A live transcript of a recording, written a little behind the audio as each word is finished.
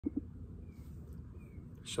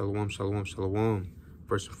Shalom, shalom, shalom.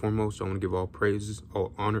 First and foremost, I want to give all praises,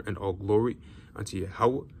 all honor, and all glory unto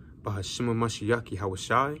Yahweh, Bahashima Mashiach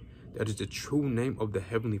Yahushai. That is the true name of the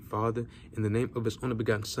Heavenly Father, in the name of His only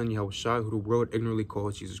begotten Son, Yahushai, who the world ignorantly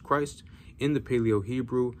calls Jesus Christ. In the Paleo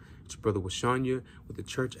Hebrew, it's Brother Washanya with the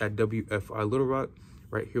church at WFI Little Rock,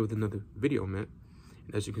 right here with another video, man.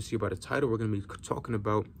 And as you can see by the title, we're going to be talking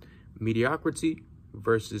about mediocrity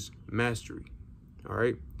versus mastery. All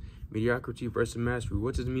right? Mediocrity versus mastery.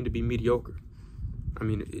 What does it mean to be mediocre? I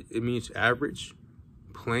mean, it means average,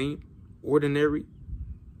 plain, ordinary,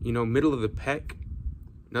 you know, middle of the pack,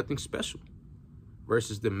 nothing special,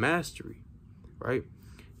 versus the mastery, right?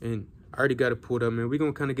 And I already got it pulled up, man. We're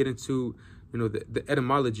going to kind of get into, you know, the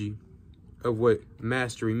etymology of what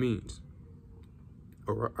mastery means.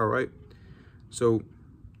 All right? So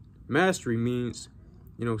mastery means,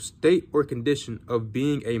 you know, state or condition of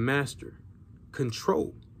being a master,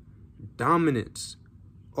 control, dominance,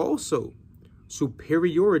 also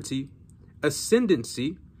superiority,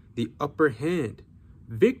 ascendancy, the upper hand,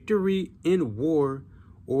 victory in war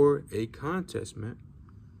or a contest, man.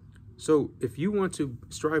 So if you want to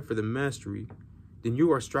strive for the mastery, then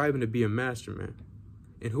you are striving to be a master, man.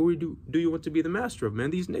 And who do you want to be the master of, man?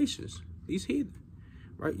 These nations, these heathen,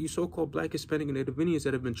 right? You so-called Black, Hispanic, and Native Indians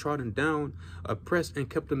that have been trodden down, oppressed, and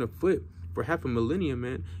kept on the foot for half a millennium,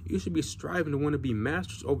 man. You should be striving to want to be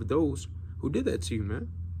masters over those who did that to you, man.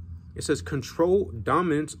 It says control,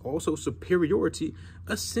 dominance, also superiority,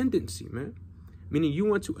 ascendancy, man. Meaning you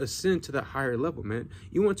want to ascend to that higher level, man.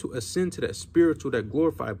 You want to ascend to that spiritual, that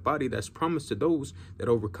glorified body that's promised to those that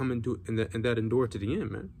overcome and that endure to the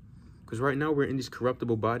end, man. Because right now we're in these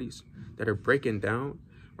corruptible bodies that are breaking down,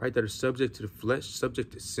 right? That are subject to the flesh,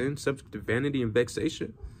 subject to sin, subject to vanity and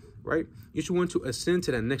vexation, right? You should want to ascend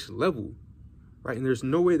to that next level, right? And there's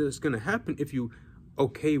no way that it's going to happen if you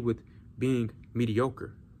okay with being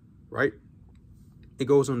mediocre, right? It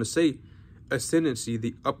goes on to say ascendancy,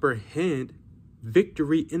 the upper hand,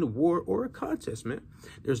 victory in war or a contest, man.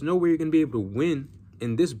 There's no way you're going to be able to win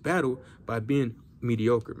in this battle by being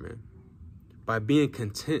mediocre, man. By being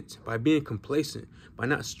content, by being complacent, by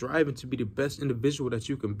not striving to be the best individual that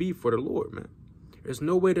you can be for the Lord, man. There's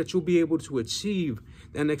no way that you'll be able to achieve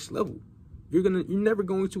that next level. You're never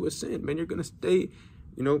going to ascend, man. You're going to stay,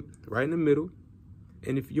 you know, right in the middle.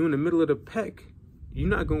 And if you're in the middle of the pack, you're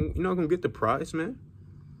not going to get the prize, man.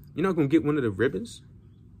 You're not going to get one of the ribbons.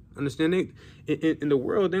 Understand? In the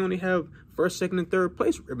world, they only have first, second, and third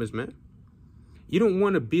place ribbons, man. You don't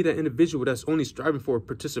want to be that individual that's only striving for a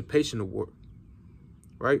participation award,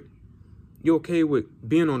 right? You're okay with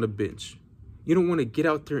being on the bench. You don't want to get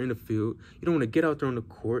out there in the field. You don't want to get out there on the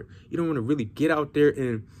court. You don't want to really get out there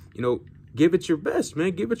and, you know, give it your best,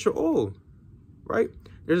 man. Give it your all, right?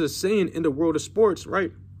 There's a saying in the world of sports,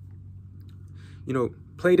 right? You know,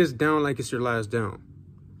 play this down like it's your last down.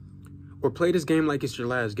 Or play this game like it's your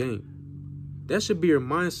last game. That should be your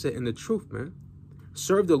mindset and the truth, man.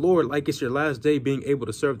 Serve the Lord like it's your last day being able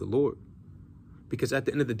to serve the Lord. Because at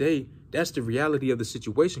the end of the day, that's the reality of the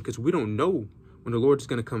situation, because we don't know when the Lord is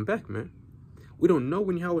going to come back, man. We don't know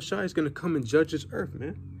when Yahushua is going to come and judge this earth,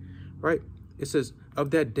 man. Right? It says, of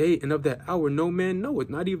that day and of that hour, no man knoweth,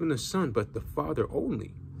 not even the Son, but the Father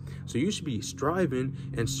only. So you should be striving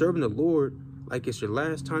and serving the Lord like it's your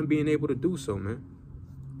last time being able to do so, man.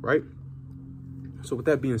 Right? So with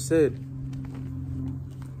that being said,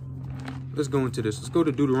 let's go into this. Let's go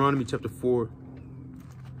to Deuteronomy chapter 4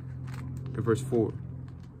 and verse 4.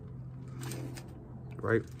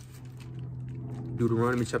 Right?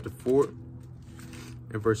 Deuteronomy chapter 4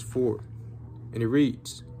 and verse 4. And it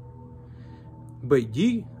reads, but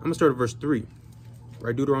ye, I'm going to start at verse 3.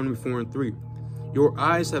 Right? Deuteronomy 4 and 3. Your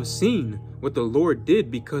eyes have seen what the Lord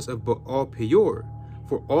did because of Baal Peor.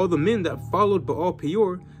 For all the men that followed Baal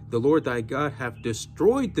Peor, the Lord thy God hath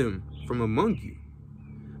destroyed them from among you.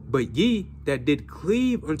 But ye that did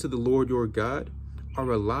cleave unto the Lord your God are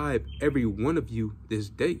alive, every one of you, this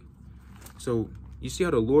day. So you see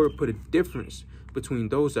how the Lord put a difference between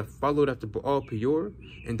those that followed after Baal Peor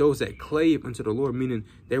and those that clave unto the Lord, meaning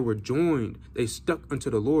they were joined, they stuck unto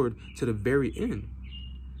the Lord to the very end.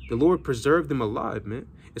 The Lord preserved them alive, man.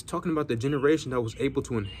 It's talking about the generation that was able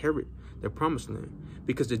to inherit the promised land.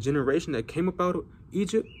 Because the generation that came up out of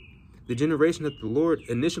Egypt, the generation that the Lord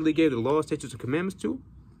initially gave the laws, statutes, and commandments to,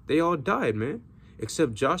 they all died, man.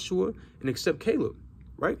 Except Joshua and except Caleb,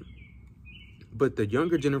 right? But the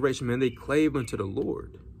younger generation, man, they clave unto the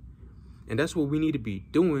Lord. And that's what we need to be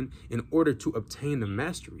doing in order to obtain the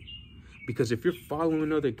mastery. Because if you're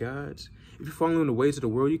following other gods, if you're following the ways of the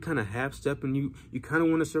world, you kind of half-step and you kind of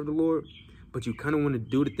want to serve the Lord, but you kind of want to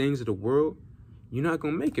do the things of the world, you're not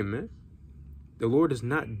going to make it, man. The Lord is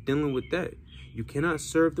not dealing with that. You cannot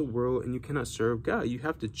serve the world and you cannot serve God. You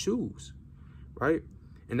have to choose, right?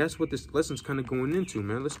 And that's what this lesson's kind of going into,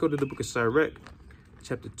 man. Let's go to the book of Sirach,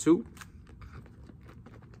 chapter 2.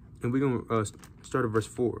 And we're going to start at verse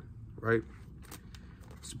 4, right?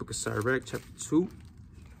 It's the book of Sirach, chapter 2,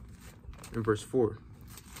 and verse 4.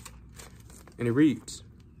 And it reads,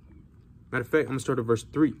 matter of fact, I'm going to start at verse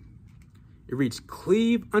 3. It reads,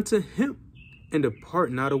 cleave unto him and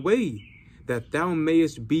depart not away, that thou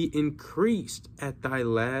mayest be increased at thy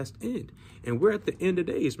last end. And we're at the end of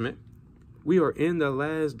days, man. We are in the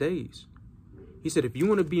last days. He said, if you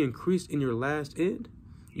want to be increased in your last end,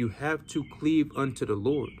 you have to cleave unto the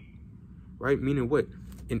Lord, right? Meaning what?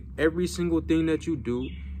 In every single thing that you do,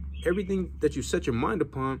 everything that you set your mind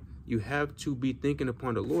upon, you have to be thinking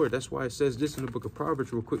upon the Lord. That's why it says this in the book of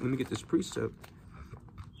Proverbs real quick. Let me get this precept.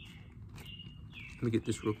 Let me get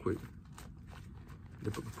this real quick. The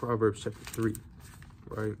book of Proverbs chapter 3,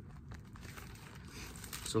 right?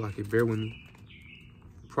 So like it, bear with me.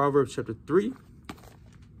 Proverbs chapter 3.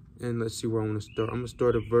 And let's see where I want to start. I'm going to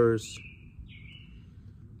start at verse.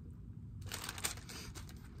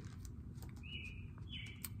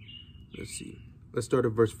 Let's see. Let's start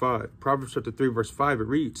at verse 5. Proverbs chapter 3, verse 5, it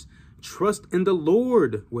reads, trust in the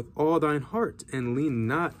Lord with all thine heart, and lean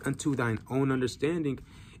not unto thine own understanding.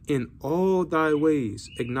 In all thy ways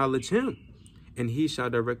acknowledge him, and he shall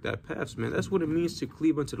direct thy paths, man. That's what it means to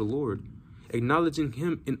cleave unto the Lord. Acknowledging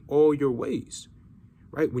him in all your ways,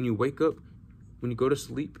 right? When you wake up, when you go to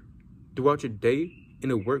sleep, throughout your day, in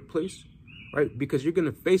the workplace, right? Because you're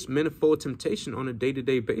going to face manifold temptation on a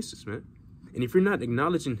day-to-day basis, man. And if you're not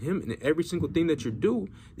acknowledging him in every single thing that you do,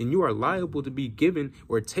 then you are liable to be given,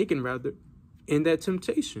 or taken rather, in that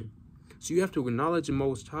temptation. So you have to acknowledge the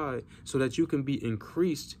Most High so that you can be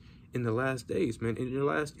increased in the last days, man, in your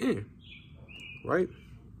last end, right?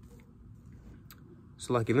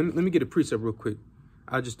 So like, let me get a precept real quick.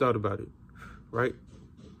 I just thought about it, right?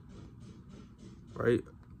 Right?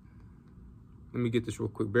 Let me get this real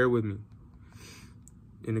quick. Bear with me.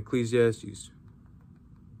 In Ecclesiastes.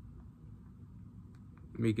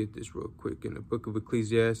 Let me get this real quick. In the book of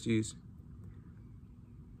Ecclesiastes.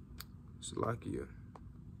 Salakia.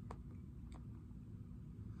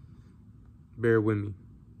 Bear with me.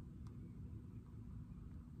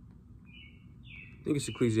 I think it's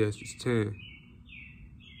Ecclesiastes 10.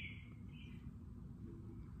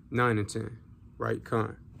 9 and 10. Right?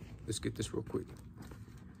 Con. Let's get this real quick.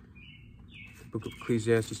 Book of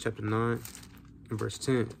Ecclesiastes chapter 9 and verse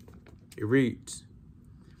 10. It reads,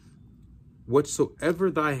 whatsoever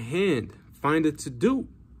thy hand findeth to do,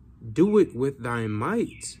 do it with thy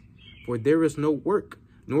might. For there is no work,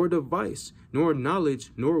 nor device, nor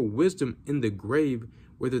knowledge, nor wisdom in the grave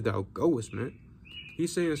whither thou goest, man.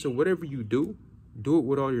 He's saying, so whatever you do, do it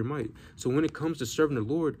with all your might. So when it comes to serving the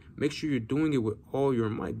Lord, make sure you're doing it with all your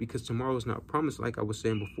might, because tomorrow is not promised, like I was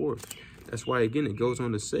saying before. That's why, again, it goes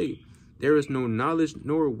on to say, there is no knowledge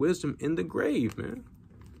nor wisdom in the grave, man.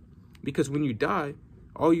 Because when you die,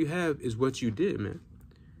 all you have is what you did, man.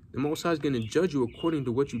 The Most High is going to judge you according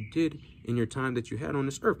to what you did in your time that you had on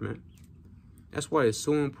this earth, man. That's why it's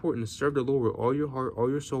so important to serve the Lord with all your heart, all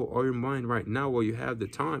your soul, all your mind right now while you have the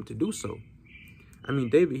time to do so. I mean,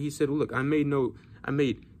 David, he said, look, I made no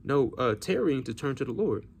tarrying to turn to the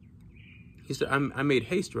Lord. He said, I made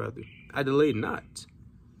haste rather. I delayed not.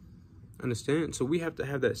 Understand? So we have to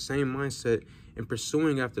have that same mindset in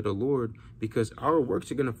pursuing after the Lord, because our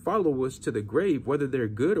works are going to follow us to the grave, whether they're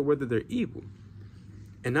good or whether they're evil.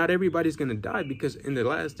 And not everybody's going to die, because in the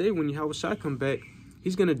last day, when Yahushua come back,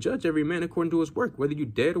 he's going to judge every man according to his work, whether you're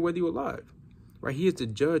dead or whether you're alive. Right? He is the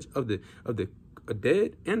judge of the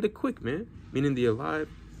dead and the quick, man, meaning the alive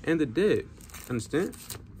and the dead. Understand?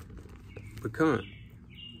 But come,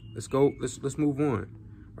 let's go. Let's move on.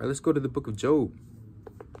 Right? Let's go to the book of Job.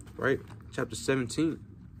 Right? Chapter 17.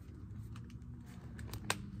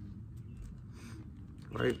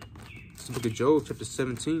 Right? It's the book of Job, chapter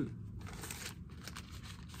 17.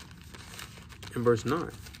 And verse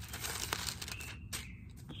 9.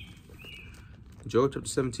 Job chapter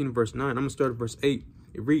 17, verse 9. I'm going to start at verse 8.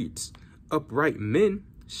 It reads, upright men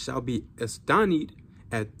shall be astonished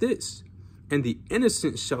at this, and the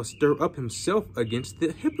innocent shall stir up himself against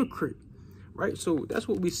the hypocrite. Right? So that's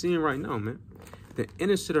what we're seeing right now, man. The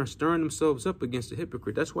innocent are stirring themselves up against the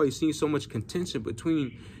hypocrite. That's why you see so much contention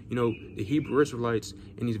between, the Hebrew Israelites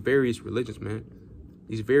and these various religions, man.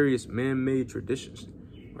 These various man-made traditions,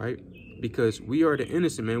 right? Because we are the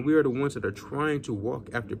innocent, man. We are the ones that are trying to walk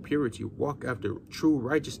after purity, walk after true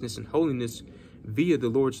righteousness and holiness via the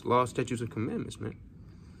Lord's law, statutes, and commandments, man.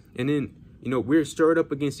 And then, we're stirred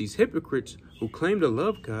up against these hypocrites who claim to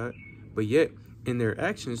love God, but yet in their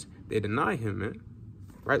actions, they deny him, man.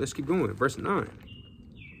 Right, let's keep going. Verse 9.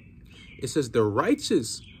 It says, the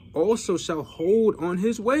righteous also shall hold on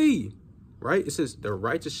his way. Right? It says, the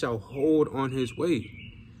righteous shall hold on his way.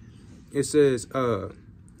 It says,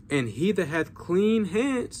 and he that hath clean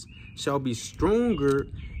hands shall be stronger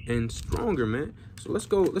and stronger, man. So let's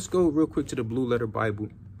go real quick to the Blue Letter Bible.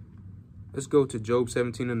 Let's go to Job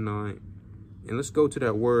 17:9. And let's go to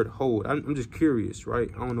that word hold. I'm just curious, right?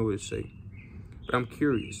 I don't know what to say, but I'm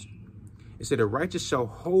curious. It said, the righteous shall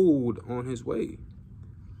hold on his way.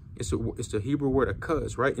 It's the Hebrew word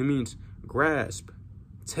akuz, right? It means grasp,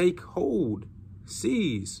 take hold,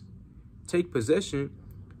 seize, take possession,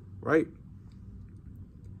 right?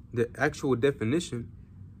 The actual definition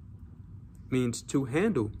means to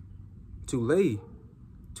handle, to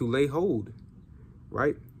lay hold,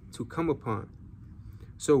 right? To come upon.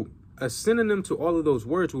 So a synonym to all of those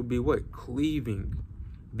words would be what? Cleaving,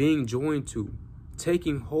 being joined to,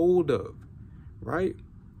 taking hold of, right?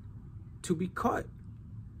 To be caught,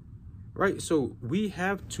 right? So we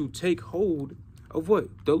have to take hold of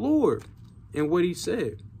what? The Lord and what he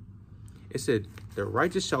said. It said, the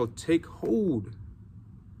righteous shall take hold,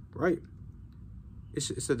 right? It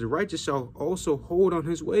said, the righteous shall also hold on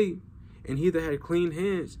his way, and he that had clean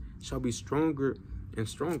hands shall be stronger and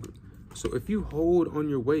stronger. So if you hold on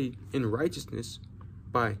your way in righteousness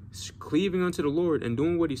by cleaving unto the Lord and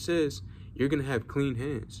doing what he says, you're going to have clean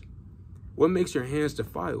hands. What makes your hands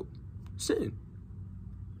defiled? Sin.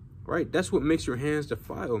 Right? That's what makes your hands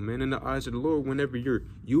defiled, man, in the eyes of the Lord. Whenever you're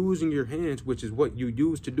using your hands, which is what you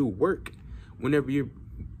use to do work, whenever you're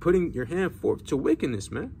putting your hand forth to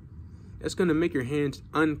wickedness, man, that's going to make your hands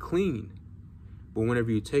unclean. But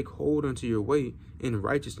whenever you take hold unto your way in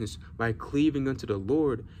righteousness by cleaving unto the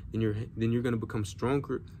Lord, then you're going to become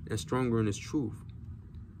stronger and stronger in his truth.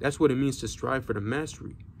 That's what it means to strive for the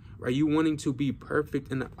mastery. Right? You wanting to be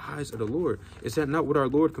perfect in the eyes of the Lord. Is that not what our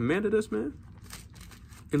Lord commanded us, man?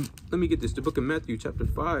 And let me get this. The book of Matthew, chapter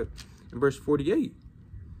 5, and verse 48.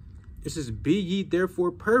 It says, be ye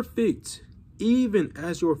therefore perfect, even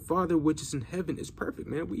as your Father which is in heaven is perfect,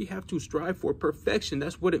 man. We have to strive for perfection.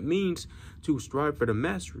 That's what it means to strive for the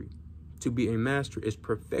mastery. To be a master is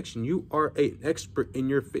perfection. You are an expert in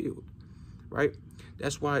your field, right?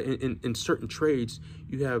 That's why in certain trades,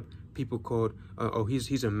 you have people called,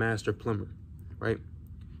 he's a master plumber, right?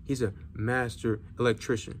 He's a master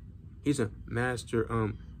electrician. He's a master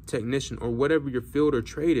technician, or whatever your field or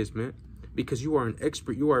trade is, man. Because you are an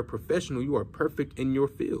expert, you are a professional, you are perfect in your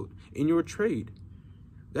field, in your trade.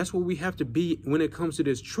 That's what we have to be when it comes to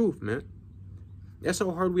this truth, man. That's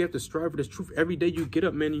how hard we have to strive for this truth. Every day you get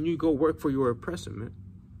up, man, and you go work for your oppressor, man.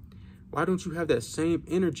 Why don't you have that same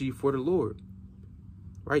energy for the Lord?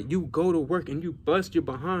 Right? You go to work and you bust your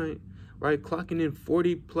behind, right? Clocking in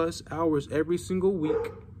 40 plus hours every single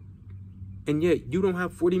week. And yet you don't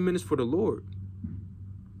have 40 minutes for the Lord,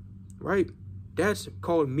 right? That's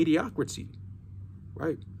called mediocrity,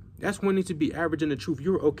 right? That's wanting to be average in the truth.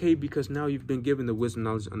 You're okay because now you've been given the wisdom,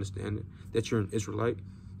 knowledge, and understanding that you're an Israelite.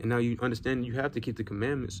 And now you understand you have to keep the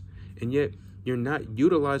commandments. And yet you're not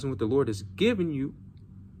utilizing what the Lord has given you.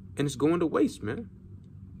 And it's going to waste, man.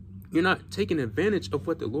 You're not taking advantage of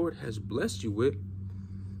what the Lord has blessed you with.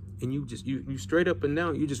 And you straight up and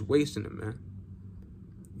down, you're just wasting it, man.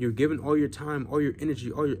 You're giving all your time, all your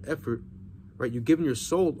energy, all your effort, right? You're giving your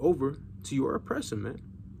soul over to your oppressor, man.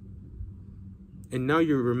 And now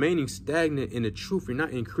you're remaining stagnant in the truth. You're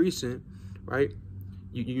not increasing, right?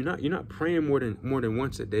 You're not praying more than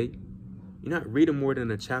once a day. You're not reading more than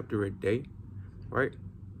a chapter a day, right?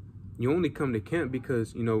 You only come to camp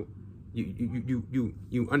because you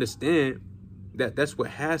understand that that's what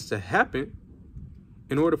has to happen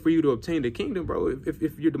in order for you to obtain the kingdom, bro.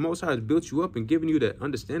 If you're the Most High has built you up and given you that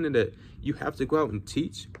understanding that you have to go out and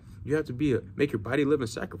teach, you have to make your body live and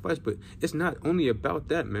sacrifice. But it's not only about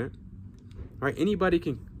that, man. Right? Anybody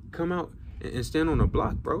can come out and stand on a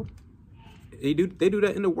block, bro. They do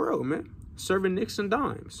that in the world, man. Serving nicks and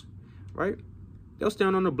dimes, right? They'll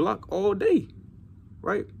stand on the block all day,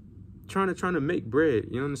 right? Trying to make bread.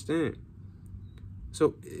 You understand?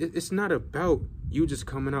 So it's not about you just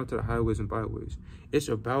coming out to the highways and byways. It's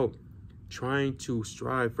about trying to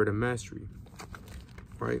strive for the mastery,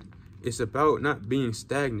 right? It's about not being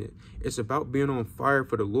stagnant. It's about being on fire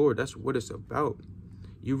for the Lord. That's what it's about.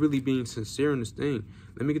 You really being sincere in this thing.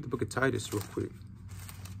 Let me get the book of Titus real quick.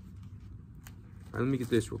 All right, let me get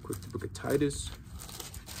this real quick. The book of Titus.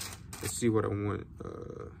 Let's see what I want.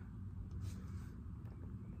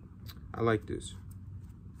 I like this.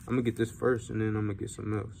 I'm going to get this first, and then I'm going to get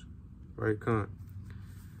something else. Right, Con?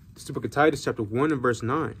 This is the book of Titus, chapter 1 and verse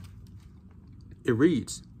 9. It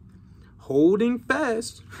reads, holding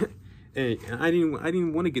fast. And I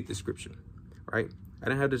didn't want to get the scripture, right? I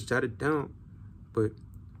didn't have this jotted down, but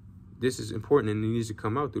this is important and it needs to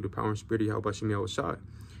come out through the power and spirit of Yahweh Shem Yahushua.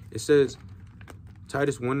 It says,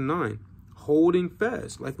 Titus 1:9, holding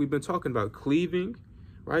fast, like we've been talking about, cleaving,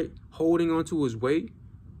 right? Holding on to his way,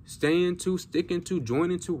 staying to, sticking to,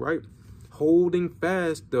 joining to, right? Holding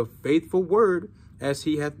fast the faithful word as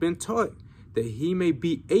he hath been taught, that he may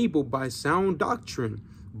be able by sound doctrine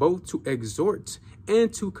both to exhort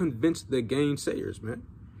and to convince the gainsayers, man.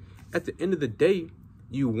 At the end of the day,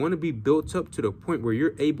 you want to be built up to the point where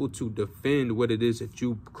you're able to defend what it is that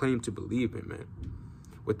you claim to believe in, man.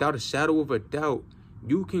 Without a shadow of a doubt,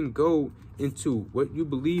 you can go into what you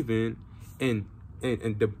believe in and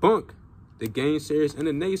debunk the gainsayers and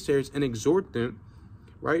the naysayers and exhort them,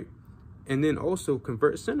 right? And then also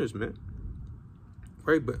convert sinners, man.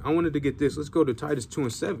 Right? But I wanted to get this. Let's go to Titus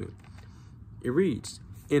 2:7. It reads,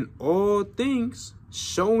 in all things,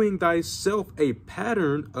 showing thyself a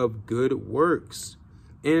pattern of good works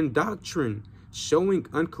and doctrine, showing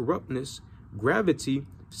uncorruptness, gravity,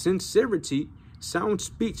 sincerity, sound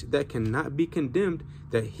speech that cannot be condemned,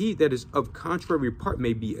 that he that is of contrary part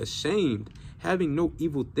may be ashamed, having no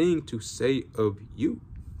evil thing to say of you.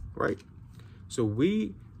 Right? So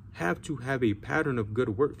we have to have a pattern of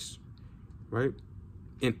good works, right?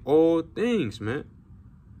 In all things, man.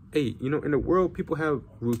 Hey, you know, in the world, people have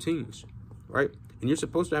routines, right? And you're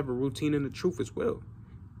supposed to have a routine in the truth as well.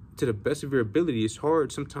 To the best of your ability. It's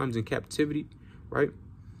hard sometimes in captivity, right?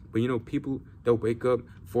 But, you know, people, they'll wake up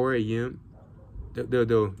 4 a.m. They'll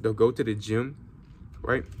go to the gym,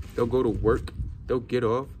 right? They'll go to work. They'll get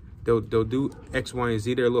off. They'll do X, Y, and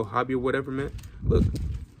Z, their little hobby or whatever, man. Look,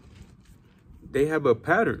 they have a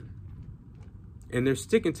pattern, and they're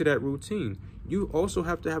sticking to that routine. You also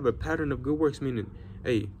have to have a pattern of good works, meaning,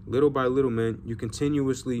 hey, little by little, man, you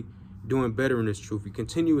continuously doing better in this truth. You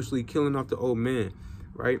continuously killing off the old man,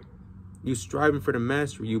 right? You striving for the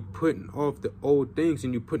mastery. You putting off the old things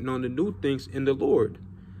and you putting on the new things in the Lord,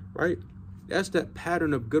 right? That's that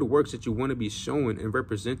pattern of good works that you want to be showing and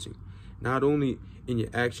representing, not only in your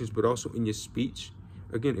actions, but also in your speech.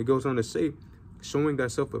 Again, it goes on to say, showing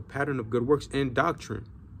thyself a pattern of good works and doctrine,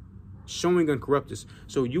 showing uncorruptness.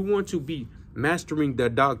 So you want to be mastering the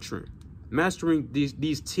doctrine, mastering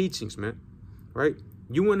these teachings, man, right?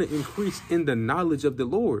 You want to increase in the knowledge of the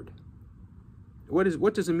Lord.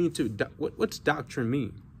 What does it mean what's doctrine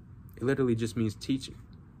mean? It literally just means teaching.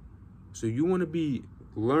 So you want to be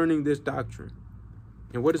learning this doctrine.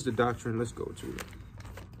 And what is the doctrine? Let's go to it.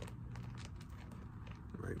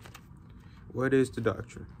 Right. What is the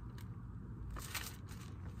doctrine?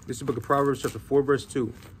 This is the book of Proverbs chapter 4, verse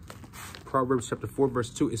 2. Proverbs chapter 4, verse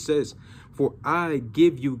 2. It says, for I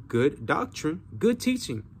give you good doctrine, good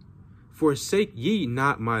teaching. Forsake ye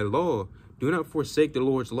not my law. Do not forsake the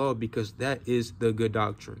Lord's law, because that is the good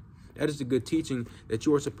doctrine. That is the good teaching that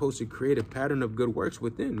you are supposed to create a pattern of good works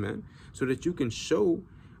within, man, so that you can show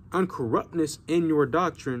uncorruptness in your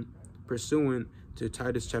doctrine, pursuant to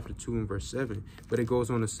Titus chapter 2 and verse 7. But it goes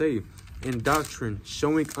on to say, in doctrine,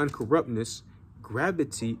 showing uncorruptness,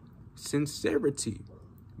 gravity, sincerity.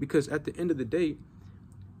 Because at the end of the day,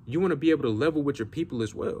 you want to be able to level with your people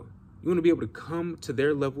as well. You want to be able to come to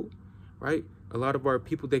their level, right? A lot of our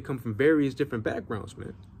people, they come from various different backgrounds,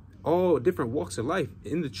 man. All different walks of life,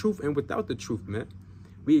 in the truth and without the truth, man.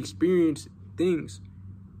 We experience things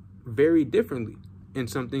very differently in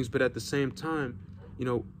some things, but at the same time, you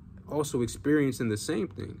know, also experiencing the same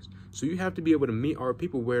things. So you have to be able to meet our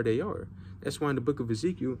people where they are. That's why in the book of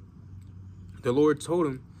Ezekiel, the Lord told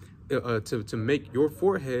him to make your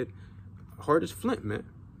forehead hard as flint, man.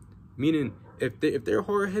 Meaning, if they're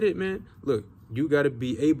hard-headed, man, look, you got to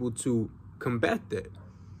be able to combat that,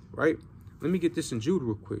 right? Let me get this in Jude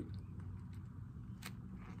real quick.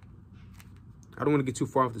 I don't want to get too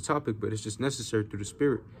far off the topic, but it's just necessary through the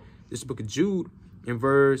Spirit. This is the book of Jude in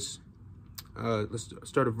verse, let's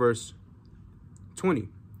start at verse 20,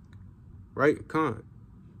 right?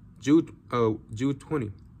 Jude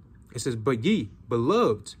 20. It says, but ye,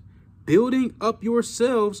 beloved, building up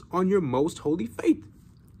yourselves on your most holy faith.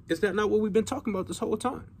 Is that not what we've been talking about this whole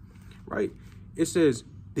time, right? It says,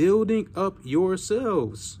 building up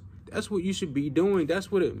yourselves. That's what you should be doing.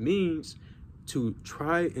 That's what it means to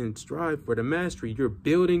try and strive for the mastery. You're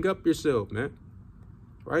building up yourself, man,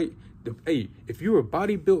 right? Hey, if you're a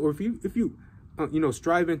bodybuilder, or if you you know,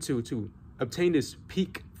 striving to obtain this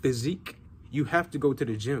peak physique, you have to go to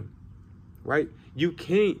the gym, right? You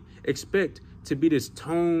can't expect to be this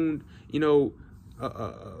toned, you know,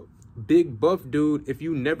 big buff dude if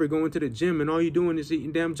you never go into the gym and all you're doing is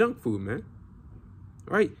eating damn junk food, man.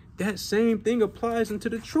 Right? That same thing applies into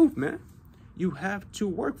the truth, man. you have to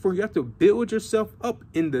work for. You have to build yourself up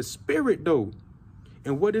in the spirit, though.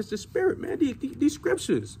 And what is the spirit, man? These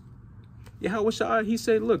scriptures. Yahweh Shai, he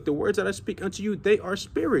said, look, the words that I speak unto you, they are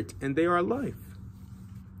spirit and they are life.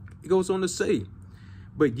 He goes on to say,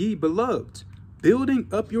 but ye beloved, building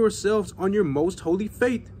up yourselves on your most holy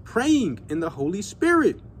faith, praying in the Holy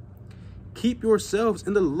Spirit. Keep yourselves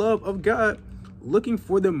in the love of God, looking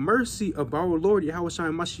for the mercy of our Lord Yahweh Shai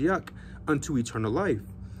Mashiach unto eternal life.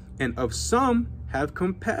 And of some have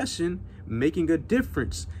compassion, making a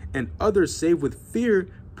difference, and others save with fear,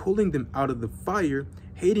 pulling them out of the fire,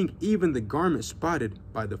 hating even the garment spotted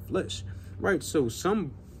by the flesh. Right? So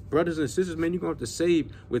some brothers and sisters, man, you're going to have to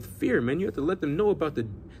save with fear, man. You have to let them know about the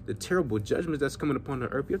terrible judgments that's coming upon the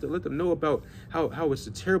earth. You have to let them know about how it's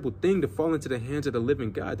a terrible thing to fall into the hands of the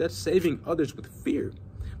living God. That's saving others with fear.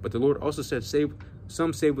 But the Lord also said,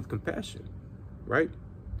 some save with compassion, right?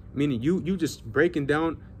 Meaning you just breaking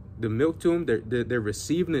down the milk to them. They're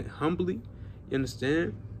receiving it humbly. You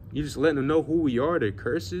understand? You just letting them know who we are, their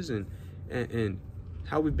curses, and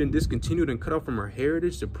how we've been discontinued and cut off from our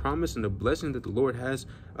heritage, the promise and the blessing that the Lord has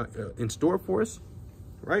in store for us,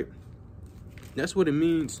 right? That's what it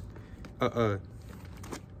means, you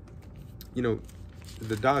know,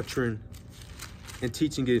 the doctrine and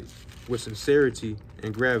teaching it with sincerity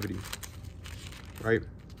and gravity, right?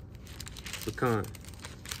 Pecan.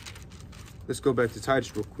 Let's go back to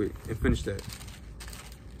Titus real quick and finish that.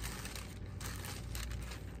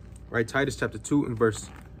 Right, Titus chapter 2 and verse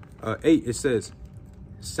 8, it says,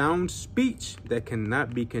 sound speech that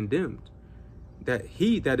cannot be condemned, that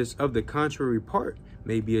he that is of the contrary part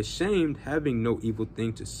may be ashamed, having no evil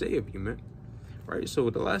thing to say of you, man. Right? So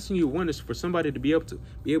the last thing you want is for somebody to be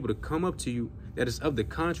able to come up to you that is of the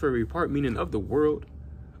contrary part, meaning of the world,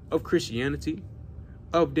 of Christianity,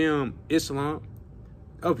 of damn Islam,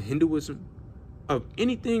 of Hinduism, of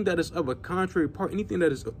anything that is of a contrary part, anything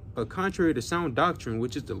that is a contrary to sound doctrine,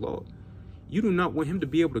 which is the law. You do not want him to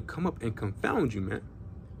be able to come up and confound you, man.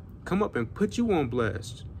 Come up and put you on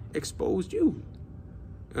blast, expose you.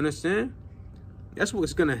 Understand? That's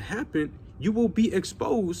what's going to happen. You will be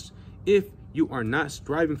exposed if you are not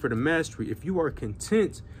striving for the mastery, if you are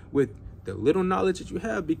content with the little knowledge that you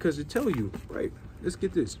have, because it tells you, right? Let's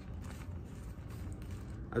get this.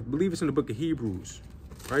 I believe it's in the book of Hebrews,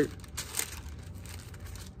 right?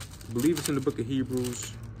 I believe it's in the book of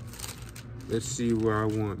Hebrews. Let's see where I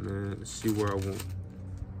want, man. Let's see where I want.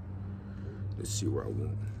 Let's see where I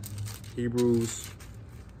want. Hebrews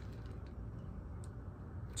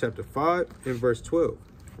chapter 5 and verse 12,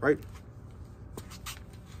 right?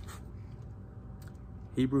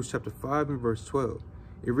 Hebrews chapter 5 and verse 12.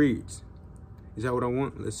 It reads, is that what I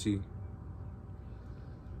want? Let's see.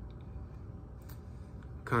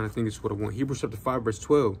 Kind of think it's what I want. Hebrews chapter 5 verse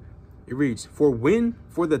 12. It reads, for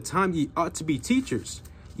the time ye ought to be teachers,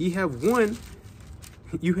 you have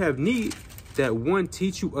need that one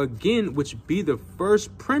teach you again, which be the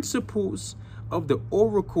first principles of the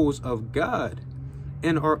oracles of God,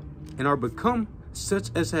 and are become such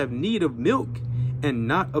as have need of milk and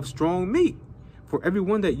not of strong meat. For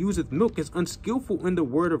everyone that useth milk is unskillful in the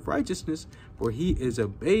word of righteousness, for he is a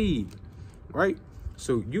babe. Right?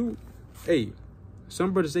 So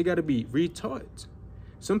some brothers, they got to be retaught.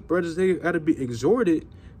 Some brothers, they got to be exhorted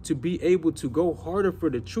to be able to go harder for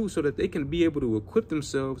the truth so that they can be able to equip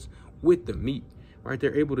themselves with the meat, right?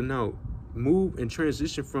 They're able to now move and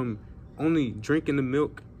transition from only drinking the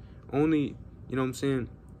milk, only, you know what I'm saying,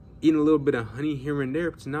 eating a little bit of honey here and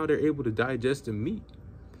there, to now they're able to digest the meat.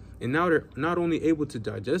 And now they're not only able to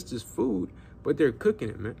digest this food, but they're cooking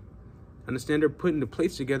it, man. Understand? They're putting the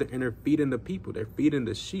plates together and they're feeding the people. They're feeding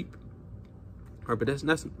the sheep. All right, but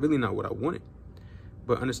that's really not what I wanted.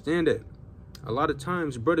 But understand that a lot of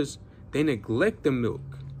times, brothers, they neglect the milk.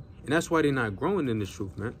 And that's why they're not growing in the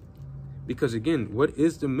truth, man. Because, again, what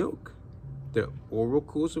is the milk? The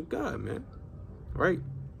oracles of God, man. Right?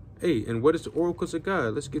 Hey, and what is the oracles of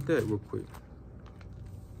God? Let's get that real quick.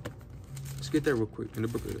 Let's get that real quick in the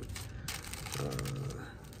book of,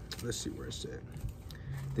 let's see where it's at.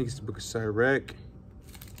 I think it's the book of Sirach.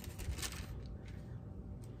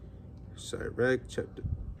 Sirach, chapter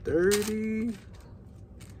 30.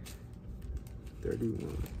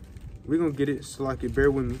 31. We're going to get it, Salaki. Bear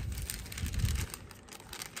with me.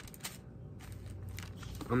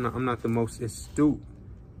 I'm not the most astute,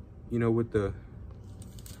 you know, with the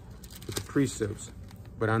precepts,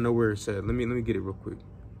 but I know where it's at. Let me get it real quick.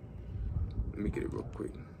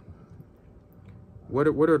 What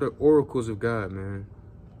are the oracles of God, man?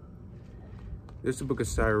 This is the book of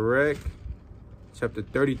Sirach, chapter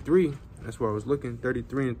 33. That's where I was looking.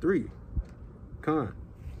 33 and 3. Con.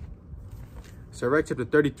 Sirach chapter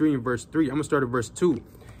 33 and verse 3. I'm going to start at verse 2.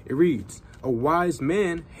 It reads, a wise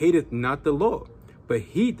man hateth not the law, but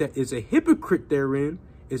he that is a hypocrite therein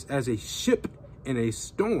is as a ship in a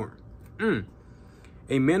storm.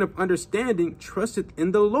 A man of understanding trusteth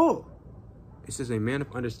in the law. It says a man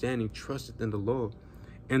of understanding trusteth in the law,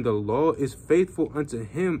 and the law is faithful unto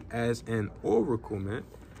him as an oracle, man.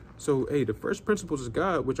 So, hey, the first principles of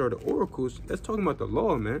God, which are the oracles, that's talking about the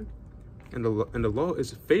law, man. And the law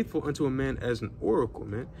is faithful unto a man as an oracle,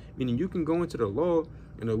 man. Meaning you can go into the law,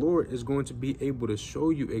 and the Lord is going to be able to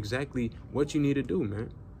show you exactly what you need to do,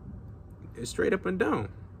 man. It's straight up and down.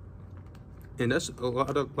 And that's a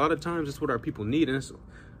lot of times that's what our people need, and that's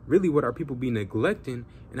really what our people be neglecting,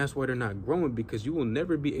 and that's why they're not growing, because you will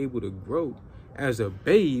never be able to grow as a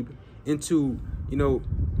babe into, you know,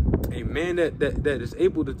 a man that is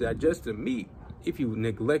able to digest the meat if you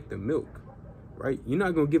neglect the milk, right? You're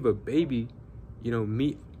not gonna give a baby, you know,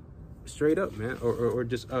 meat straight up, man, or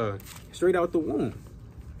just straight out the womb.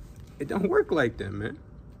 It don't work like that, man.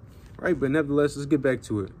 Right? But nevertheless, let's get back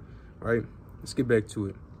to it. Right? Let's get back to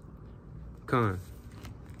it. Let's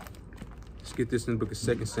get this in the book of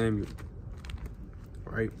 2 Samuel.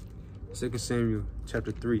 Right? 2 Samuel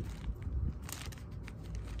chapter 3.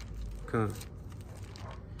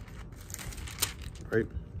 Right?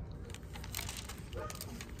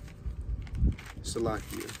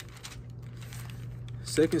 Salakia.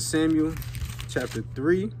 2 Samuel chapter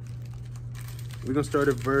 3. We're going to start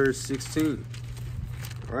at verse 16.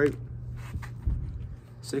 Right?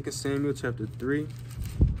 2 Samuel chapter 3.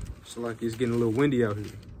 Salakia, it's getting a little windy out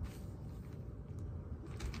here.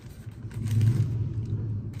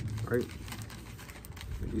 Right?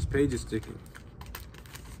 And these pages sticking.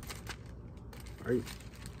 Right?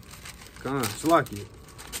 Salakia.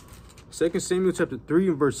 2 Samuel chapter 3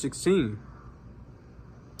 and verse 16.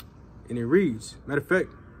 And it reads, matter of fact,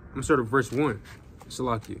 I'm going to start at verse 1.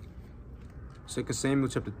 Salakia. 2 Samuel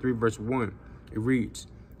chapter 3 verse 1. It reads,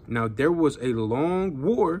 now there was a long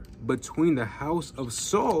war between the house of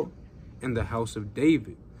Saul and the house of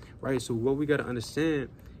David. Right? So what we got to understand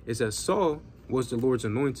is that Saul was the Lord's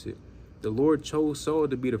anointed. The Lord chose Saul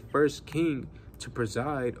to be the first king to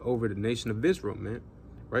preside over the nation of Israel, man.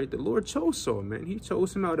 Right? The Lord chose Saul, man. He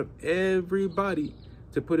chose him out of everybody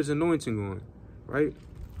to put his anointing on. Right?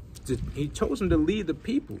 He chose him to lead the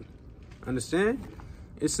people. Understand?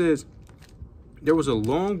 It says, there was a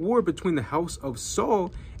long war between the house of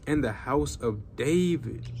Saul and the house of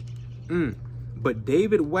David. But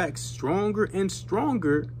David waxed stronger and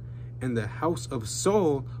stronger, and the house of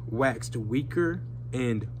Saul waxed weaker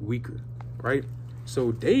and weaker. Right?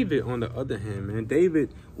 So David, on the other hand, man,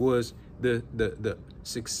 David was the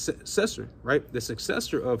successor, right? The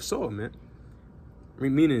successor of Saul, man.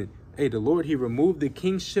 Meaning, hey, the Lord, he removed the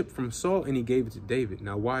kingship from Saul and he gave it to David.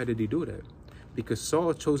 Now, why did he do that? Because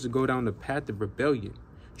Saul chose to go down the path of rebellion,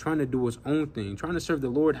 trying to do his own thing, trying to serve the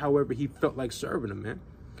Lord however he felt like serving him, man.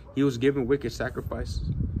 He was giving wicked sacrifices.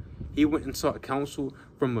 He went and sought counsel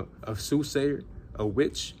from a soothsayer, a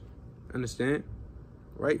witch, understand?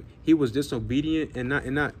 Right? He was disobedient and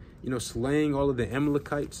not, you know, slaying all of the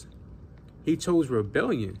Amalekites. He chose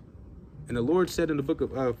rebellion. And the Lord said in the book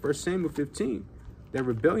of 1 Samuel 15, that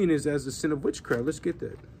rebellion is as the sin of witchcraft. Let's get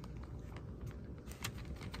that.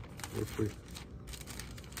 Real quick.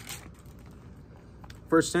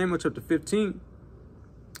 1 Samuel chapter 15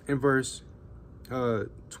 and verse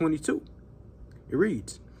 22. It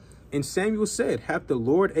reads, and Samuel said, hath the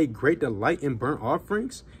Lord a great delight in burnt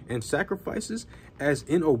offerings and sacrifices, as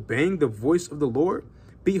in obeying the voice of the Lord?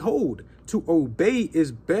 Behold, to obey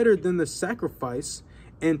is better than the sacrifice,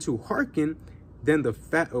 and to hearken than the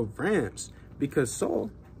fat of rams. Because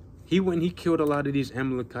Saul, he went and he killed a lot of these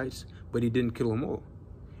Amalekites, but he didn't kill them all.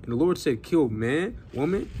 And the Lord said, kill man,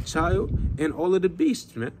 woman, child, and all of the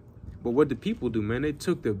beasts, man. But what did people do, man? They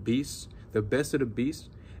took the beasts, the best of the beasts,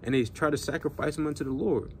 and they tried to sacrifice them unto the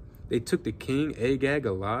Lord. They took the king, Agag,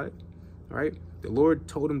 alive, right? The Lord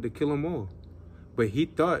told him to kill them all. But he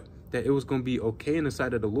thought that it was going to be okay in the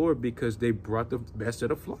sight of the Lord because they brought the best of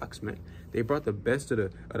the flocks, man. They brought the best of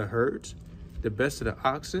the herds, the best of the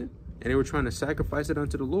oxen, and they were trying to sacrifice it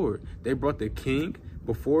unto the Lord. They brought the king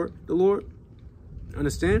before the Lord.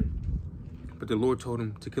 Understand? But the Lord told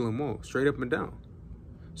him to kill them all, straight up and down.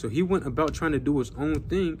 So he went about trying to do his own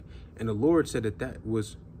thing, and the Lord said that that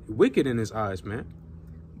was wicked in his eyes, man.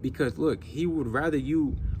 Because, look, he would rather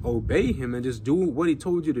you obey him and just do what he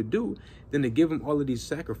told you to do than to give him all of these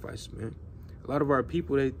sacrifices, man. A lot of our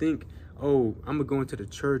people, they think, oh, I'm going to go into the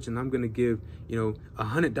church and I'm going to give, you know,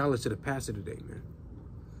 $100 to the pastor today, man.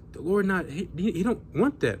 The Lord he don't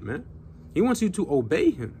want that, man. He wants you to obey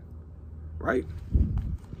him, right?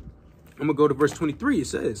 I'm going to go to verse 23. It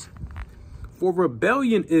says, for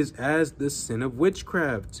rebellion is as the sin of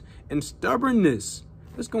witchcraft, and stubbornness.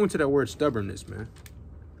 Let's go into that word stubbornness, man.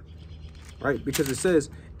 Right? Because it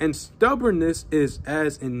says, and stubbornness is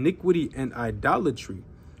as iniquity and idolatry.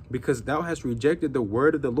 Because thou hast rejected the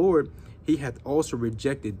word of the Lord, he hath also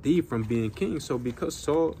rejected thee from being king. So because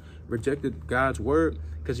Saul rejected God's word,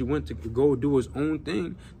 because he went to go do his own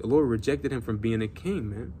thing, the Lord rejected him from being a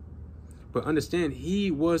king, man. But understand, he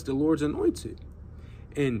was the Lord's anointed.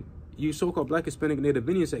 And you so-called Black, Hispanic, Native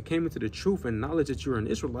Indians that came into the truth and knowledge that you're an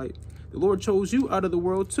Israelite, the Lord chose you out of the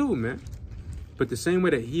world too, man. But the same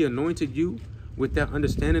way that he anointed you with that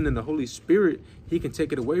understanding in the Holy Spirit, he can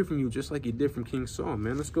take it away from you just like he did from King Saul,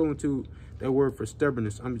 man. Let's go into that word for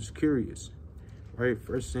stubbornness. I'm just curious. Right?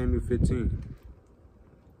 1 Samuel 15.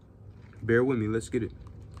 Bear with me. Let's get it.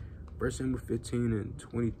 1 Samuel 15 and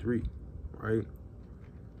 23. Right?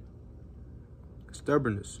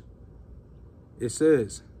 Stubbornness. It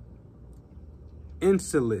says,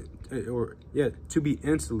 insolent, or to be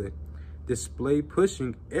insolent, display,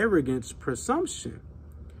 pushing, arrogance, presumption,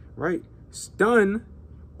 right? Stun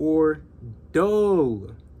or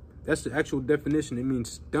dull. That's the actual definition. It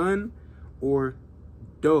means stun or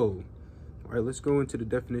dull. All right, let's go into the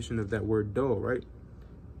definition of that word dull, right?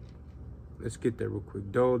 Let's get that real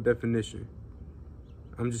quick. Dull definition.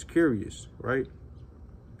 I'm just curious, right?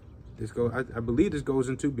 I believe this goes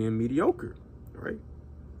into being mediocre, right?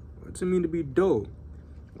 What does it mean to be dull?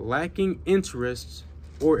 Lacking interest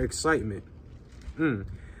or excitement.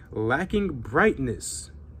 Lacking brightness.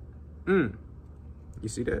 You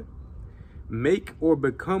see that? Make or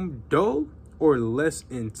become dull or less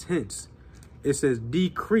intense. It says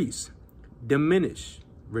decrease, diminish,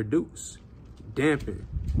 reduce, dampen,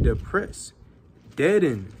 depress,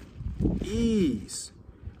 deaden, ease.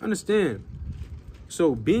 Understand?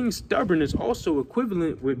 So being stubborn is also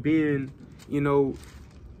equivalent with being,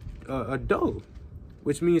 a dull,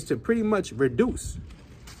 which means to pretty much reduce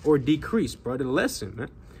or decrease, bro. The lesson, man.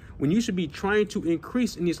 When you should be trying to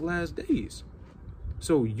increase in these last days.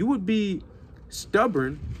 So you would be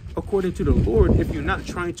stubborn according to the Lord if you're not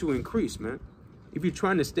trying to increase, man. If you're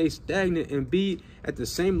trying to stay stagnant and be at the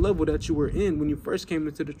same level that you were in when you first came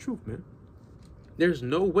into the truth, man. There's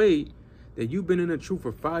no way that you've been in the truth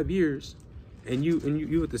for 5 years and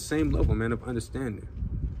you at the same level, man, of understanding.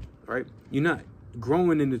 All right? You're not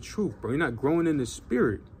growing in the truth, bro. You're not growing in the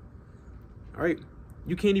spirit. All right?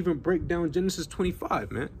 You can't even break down Genesis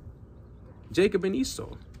 25, man. Jacob and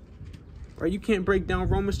Esau. Right? You can't break down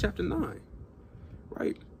Romans chapter 9.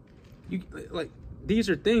 Right? These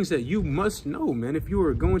are things that you must know, man, if you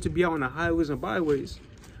are going to be out on the highways and byways,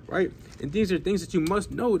 right? And these are things that you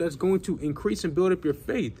must know that's going to increase and build up your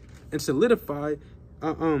faith and solidify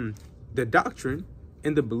the doctrine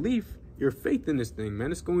and the belief, your faith in this thing,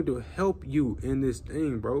 man. It's going to help you in this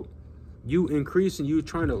thing, bro. You increasing, you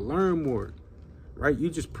trying to learn more, right?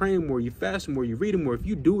 You just praying more, you fasting more, you reading more. If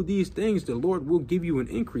you do these things, the Lord will give you an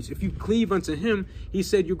increase. If you cleave unto him, he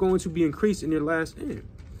said you're going to be increased in your last end.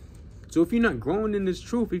 So if you're not growing in this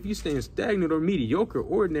truth, if you're staying stagnant or mediocre,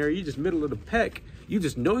 ordinary, you're just middle of the pack, you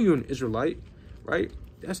just know you're an Israelite, right?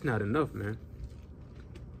 That's not enough, man.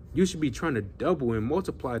 You should be trying to double and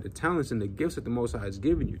multiply the talents and the gifts that the Most High has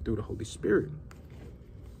given you through the Holy Spirit,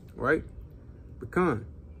 right? Pecan.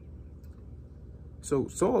 So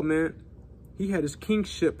Saul, man, he had his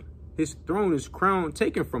kingship, his throne, his crown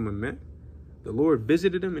taken from him, man. The Lord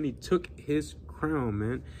visited him and he took his crown,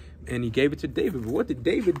 man, and he gave it to David. But what did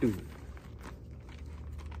David do?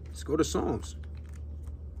 Let's go to Psalms,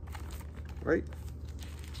 right?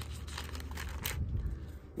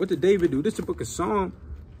 What did David do? This is the book of Psalm,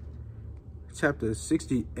 chapter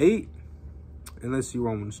 68. And let's see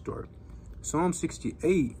where I want to start. Psalm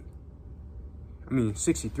 63,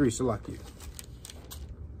 Salakia.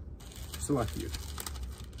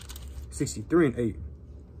 63 and 8.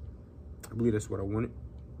 I believe that's what I wanted.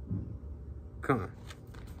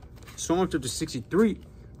 Psalm chapter 63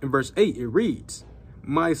 and verse 8, it reads,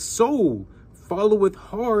 my soul followeth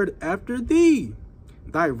hard after thee.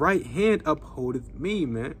 Thy right hand upholdeth me,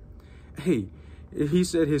 man. Hey, he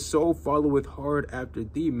said his soul followeth hard after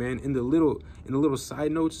thee, man. In the little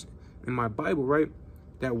side notes in my Bible, right?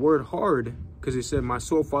 That word hard, because it said my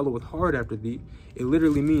soul followeth hard after thee, it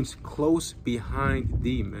literally means close behind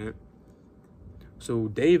thee, man. So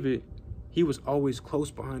David, he was always close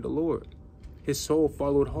behind the Lord. His soul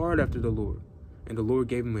followed hard after the Lord, and the Lord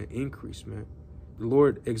gave him an increase, man. The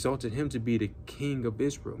Lord exalted him to be the king of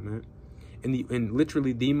Israel, man. And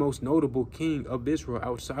literally the most notable king of Israel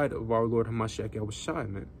outside of our Lord Hamashiach Yahushua,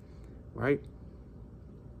 man. Right?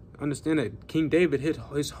 Understand that King David,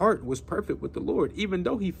 his heart was perfect with the Lord. Even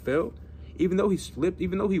though he fell, Even though he slipped,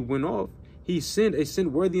 even though he went off, he sinned a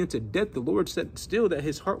sin worthy unto death. The Lord said still that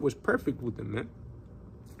his heart was perfect with him, man.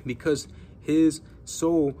 Because his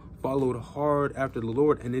soul followed hard after the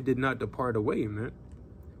Lord, and it did not depart away, man.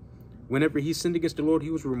 Whenever he sinned against the Lord, he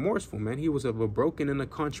was remorseful, man. He was of a broken and a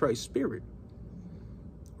contrite spirit,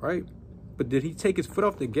 right? But did he take his foot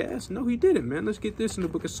off the gas? No, he didn't, man. Let's get this in the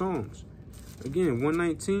book of Psalms. Again,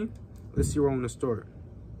 119. Let's see where I want to start.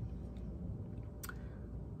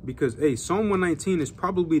 Because, hey, Psalm 119 is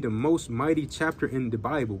probably the most mighty chapter in the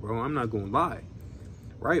Bible, bro. I'm not going to lie,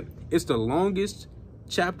 right? It's the longest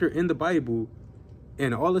chapter in the Bible,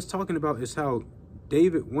 and all it's talking about is how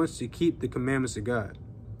David wants to keep the commandments of God.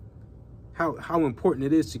 How important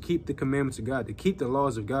it is to keep the commandments of God, to keep the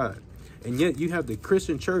laws of God. And yet you have the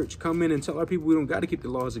Christian church come in and tell our people we don't got to keep the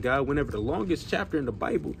laws of God, whenever the longest chapter in the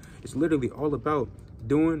Bible is literally all about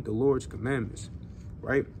doing the Lord's commandments,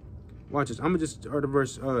 right? Watch this. I'm going to just start at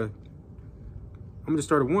verse, I'm going to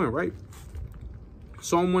start at 1, right?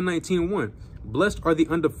 Psalm 119:1. Blessed are the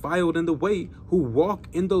undefiled in the way, who walk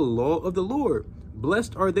in the law of the Lord.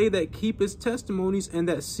 Blessed are they that keep his testimonies and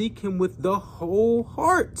that seek him with the whole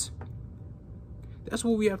heart. That's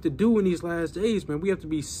what we have to do in these last days, man. We have to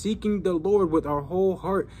be seeking the Lord with our whole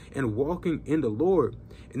heart and walking in the Lord.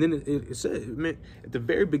 And then it said, man, at the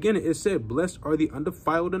very beginning, it said, blessed are the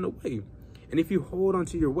undefiled in the way. And if you hold on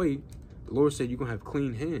to your way, the Lord said you're going to have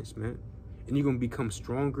clean hands, man. And you're going to become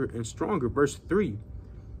stronger and stronger. Verse 3,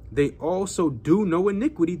 they also do no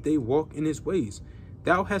iniquity. They walk in his ways.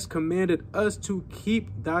 Thou hast commanded us to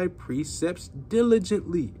keep thy precepts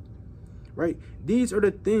diligently. Right? These are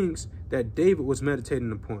the things that David was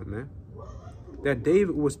meditating upon, man. That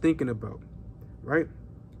David was thinking about. Right?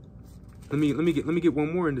 Let me get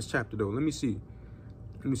one more in this chapter though. Let me see.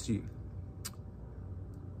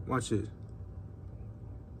 Watch this.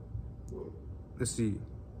 Let's see.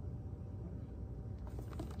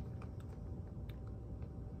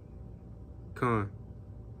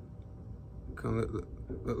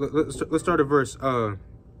 Let's start at verse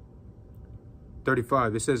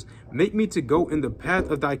 35. It says, make me to go in the path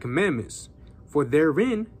of thy commandments, for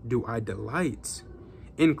therein do I delight.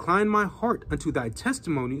 Incline my heart unto thy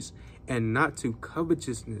testimonies, and not to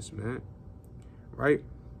covetousness, man. Right?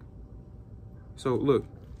 So look,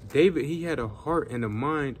 David, he had a heart and a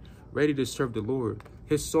mind ready to serve the Lord.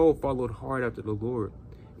 His soul followed hard after the Lord.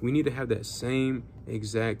 We need to have that same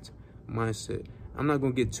exact mindset. I'm not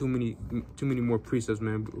going to get too many more precepts,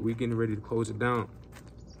 man. We're getting ready to close it down.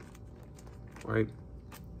 All right?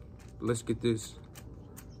 Let's get this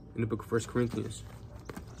in the book of 1 Corinthians.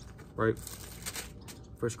 Right?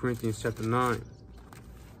 1 Corinthians chapter 9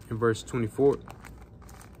 and verse 24.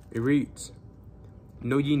 It reads,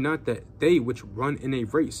 know ye not that they which run in a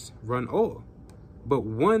race run all, but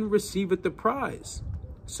one receiveth the prize?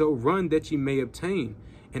 So run that ye may obtain.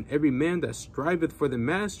 And every man that striveth for the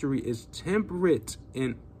mastery is temperate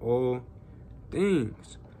in all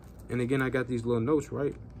things. And again, I got these little notes,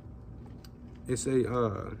 right? It's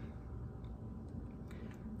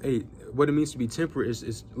what it means to be temperate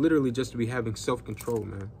is literally just to be having self-control,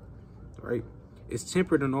 man. Right? It's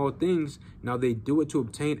temperate in all things. Now they do it to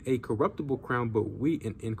obtain a corruptible crown, but we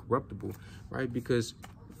an incorruptible, right? Because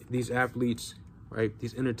these athletes, right,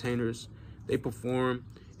 these entertainers, they perform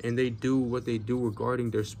and they do what they do regarding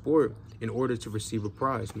their sport in order to receive a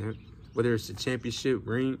prize, man. Whether it's a championship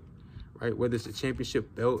ring, right? Whether it's a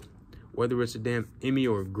championship belt, whether it's a damn Emmy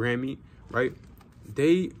or a Grammy, right?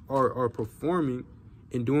 They are performing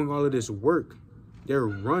and doing all of this work. They're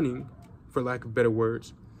running, for lack of better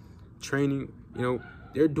words, training, you know,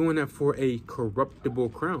 they're doing that for a corruptible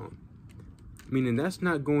crown. Meaning that's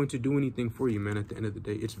not going to do anything for you, man, at the end of the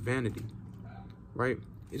day. It's vanity, right?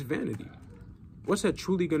 It's vanity. What's that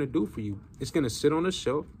truly going to do for you? It's going to sit on a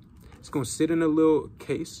shelf. It's going to sit in a little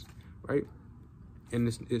case, right? And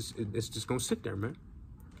it's just going to sit there, man.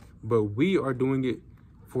 But we are doing it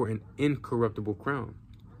for an incorruptible crown.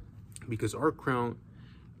 Because our crown,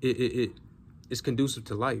 it is conducive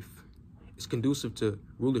to life. It's conducive to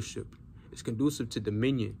rulership. It's conducive to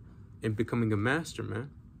dominion and becoming a master, man.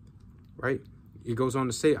 Right? It goes on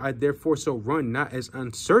to say, I therefore so run, not as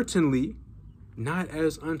uncertainly,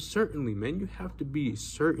 man. You have to be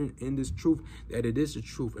certain in this truth that it is the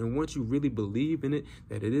truth. And once you really believe in it,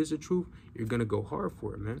 that it is the truth, you're going to go hard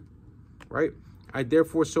for it, man. Right? I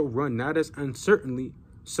therefore so run, not as uncertainly,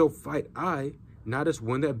 so fight I, not as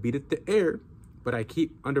one that beateth the air, but I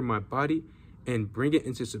keep under my body and bring it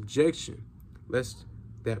into subjection, lest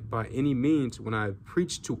that by any means, when I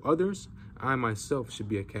preach to others, I myself should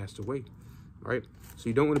be a castaway. Right? So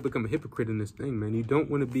you don't want to become a hypocrite in this thing, man. You don't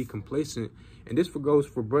want to be complacent. And this goes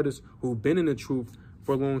for brothers who've been in the truth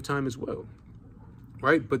for a long time as well,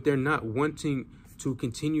 right? But they're not wanting to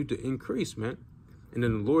continue to increase, man. And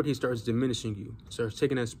then the Lord, he starts diminishing you, starts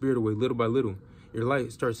taking that spirit away little by little. Your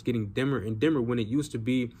light starts getting dimmer and dimmer when it used to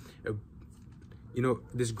be,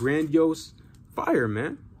 this grandiose fire,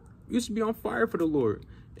 man. You used to be on fire for the Lord.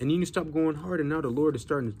 And then you stop going hard, and now the Lord is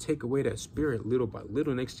starting to take away that spirit little by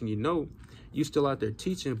little. Next thing you know, you still out there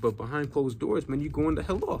teaching, but behind closed doors, man, you going the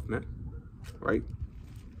hell off, man. Right?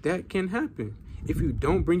 That can happen if you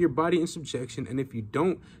don't bring your body in subjection, and if you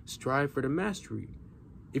don't strive for the mastery.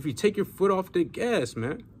 If you take your foot off the gas,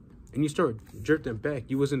 man, and you start drifting back,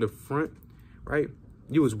 you was in the front, right?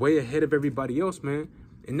 You was way ahead of everybody else, man,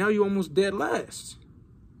 and now you almost dead last,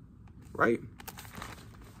 right?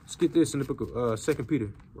 Let's get this in the book of 2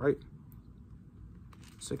 Peter, right?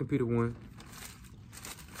 2 Peter 1.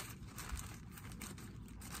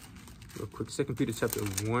 Real quick, 2 Peter chapter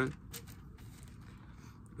 1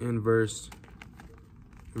 and verse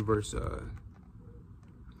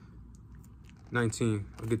 19.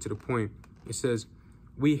 I'll get to the point. It says,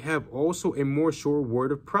 we have also a more sure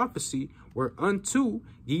word of prophecy, whereunto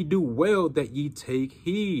ye do well that ye take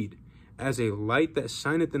heed, as a light that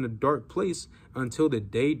shineth in a dark place, until the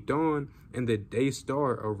day dawn and the day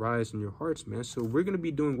star arise in your hearts, man. So we're going to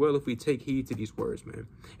be doing well if we take heed to these words, man,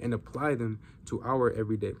 and apply them to our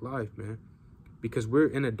everyday life, man, because we're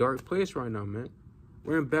in a dark place right now, man.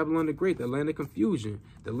 We're in Babylon the Great, the land of confusion,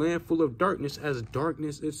 the land full of darkness as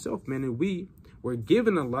darkness itself, man. And we were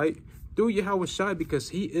given a light through Yahweh because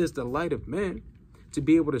he is the light of man, to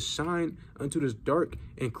be able to shine unto this dark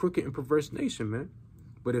and crooked and perverse nation, man.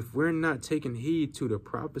 But if we're not taking heed to the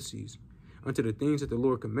prophecies, unto the things that the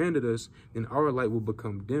Lord commanded us, then our light will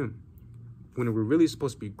become dim. When we're really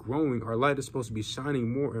supposed to be growing, our light is supposed to be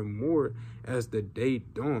shining more and more as the day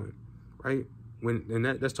dawn, right?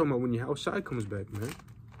 That's talking about when Yahweh comes back, man.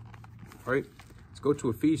 All right, let's go to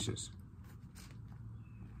Ephesians.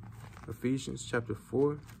 Ephesians chapter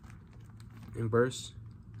 4 and verse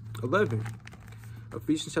 11.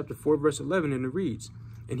 Ephesians chapter 4, verse 11, and it reads,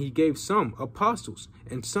 and he gave some apostles,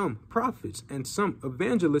 and some prophets, and some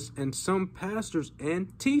evangelists, and some pastors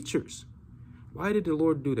and teachers. Why did the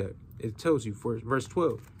Lord do that? It tells you, for verse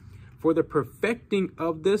 12, for the perfecting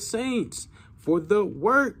of the saints, for the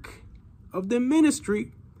work of the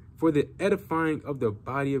ministry, for the edifying of the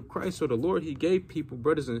body of Christ. So the Lord, he gave people,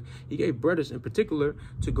 he gave brothers in particular,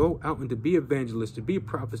 to go out and to be evangelists, to be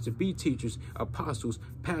prophets, to be teachers, apostles,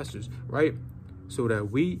 pastors, right? So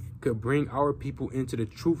that we could bring our people into the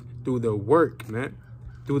truth through the work, man,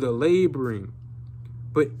 through the laboring.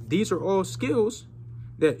 But these are all skills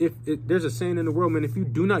that if there's a saying in the world, man, if you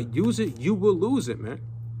do not use it, you will lose it, man,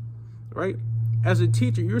 right? As a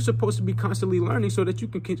teacher, you're supposed to be constantly learning so that you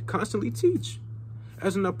can constantly teach.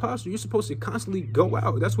 As an apostle, you're supposed to constantly go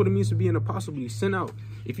out. That's what it means to be an apostle, be sent out.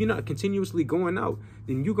 If you're not continuously going out,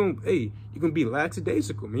 then you're going to be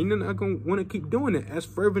lackadaisical. I mean, you're not going to want to keep doing it as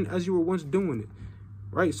fervent as you were once doing it,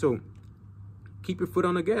 right? So keep your foot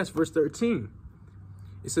on the gas. Verse 13,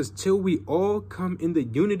 it says, till we all come in the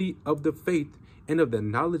unity of the faith and of the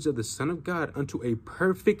knowledge of the Son of God, unto a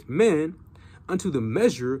perfect man, unto the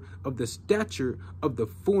measure of the stature of the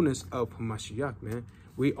fullness of Hamashiach, man.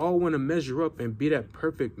 We all want to measure up and be that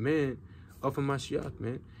perfect man of Hamashiach,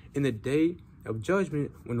 man. In the day of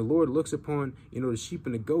judgment, when the Lord looks upon, the sheep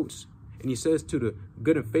and the goats, and he says to the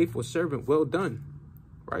good and faithful servant, well done,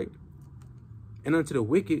 right? And unto the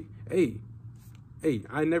wicked, hey,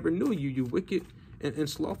 I never knew you, you wicked and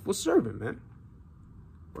slothful servant, man,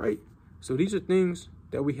 right? So these are things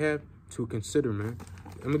that we have to consider, man.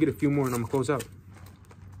 I'm going to get a few more and I'm going to close out,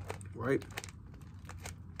 right?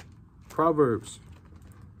 Proverbs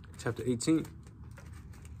chapter 18.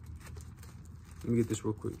 Let me get this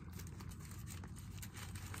real quick.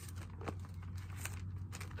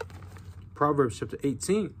 Proverbs chapter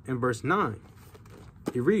 18 and verse 9.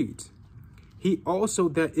 It reads, he also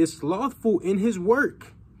that is slothful in his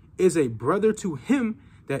work is a brother to him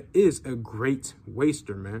that is a great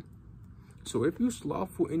waster, man. So if you're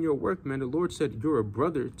slothful in your work, man, the Lord said you're a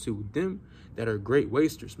brother to them that are great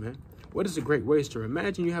wasters, man. What is a great waster?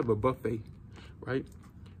 Imagine you have a buffet, right?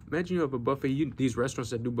 Imagine you have a buffet, these restaurants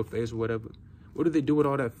that do buffets or whatever. What do they do with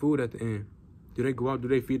all that food at the end? Do they go out? Do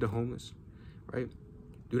they feed the homeless, right?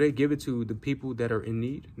 Do they give it to the people that are in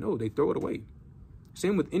need? No, they throw it away.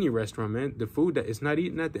 Same with any restaurant, man. The food that is not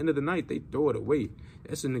eaten at the end of the night, they throw it away.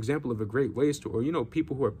 That's an example of a great waster. Or,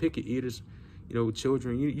 people who are picky eaters,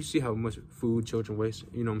 children, you see how much food children waste,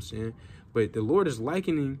 you know what I'm saying? But the Lord is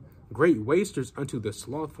likening great wasters unto the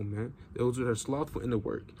slothful, man. Those that are slothful in the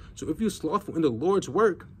work. So if you're slothful in the Lord's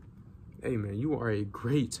work, hey, man, you are a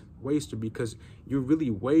great waster because you're really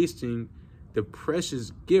wasting the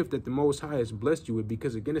precious gift that the Most High has blessed you with,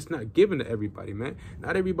 because again, it's not given to everybody, man.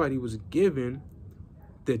 Not everybody was given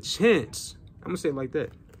the chance. I'm gonna say it like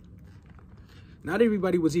that. Not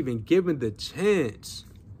everybody was even given the chance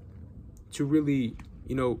to really,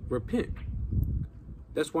 you know, repent.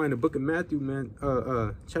 That's why in the book of Matthew, man,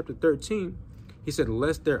 chapter 13, he said,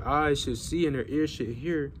 lest their eyes should see and their ears should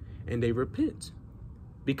hear and they repent.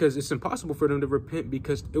 Because it's impossible for them to repent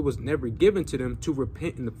because it was never given to them to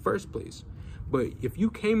repent in the first place. But if you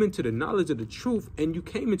came into the knowledge of the truth and you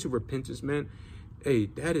came into repentance, man, hey,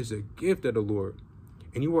 that is a gift of the Lord.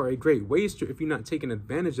 And you are a great waster if you're not taking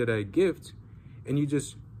advantage of that gift. And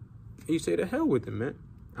you say to hell with it, man.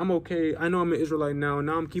 I'm okay. I know I'm an Israelite now.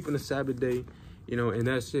 Now I'm keeping the Sabbath day, you know, and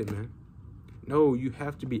that's it, man. No, you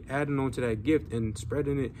have to be adding on to that gift and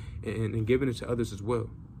spreading it and giving it to others as well,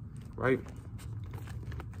 right?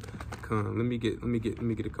 Come on, let me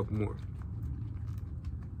get a couple more.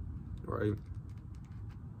 All right.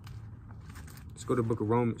 Let's go to the book of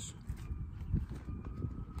Romans.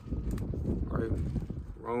 All right.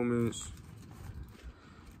 Romans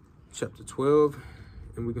chapter 12,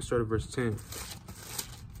 and we can start at verse 10.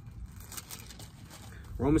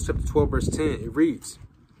 Romans chapter 12, verse 10, it reads,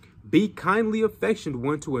 be kindly affectioned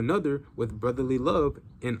one to another with brotherly love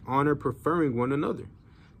and honor, preferring one another,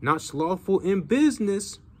 not slothful in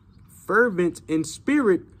business, fervent in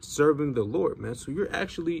spirit, serving the Lord, man. So you're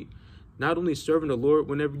actually not only serving the Lord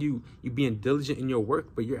whenever you being diligent in your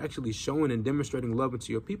work, but you're actually showing and demonstrating love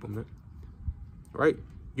into your people, man. Right?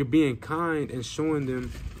 You're being kind and showing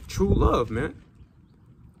them true love, man.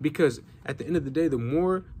 Because at the end of the day, the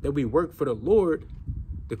more that we work for the Lord,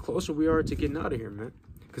 the closer we are to getting out of here, man.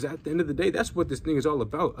 Because at the end of the day, that's what this thing is all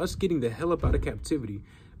about. Us getting the hell up out of captivity.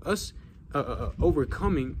 Us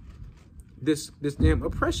overcoming this damn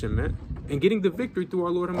oppression, man. And getting the victory through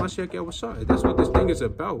our Lord and Mashiach Yahushua. That's what this thing is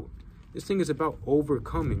about. This thing is about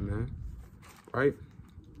overcoming, man. Right?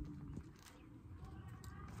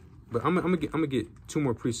 But I'm gonna get two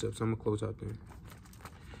more precepts. I'm gonna close out there.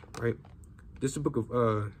 Right? This is the book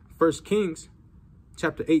of 1 Kings,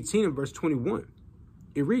 chapter 18 and verse 21.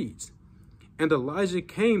 It reads, and Elijah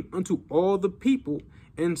came unto all the people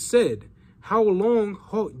and said, how long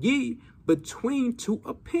halt ye between two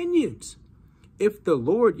opinions? If the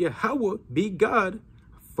Lord Yahweh be God,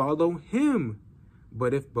 follow him.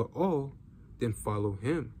 But if Baal, then follow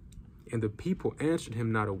him. And the people answered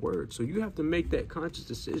him not a word. So you have to make that conscious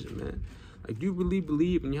decision, man. Like, you really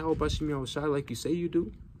believe in Yahweh Bashim Yahushua like you say you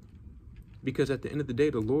do? Because at the end of the day,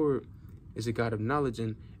 the Lord is a God of knowledge,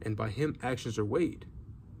 and by him actions are weighed.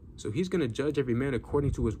 So he's going to judge every man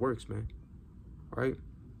according to his works, man. All right?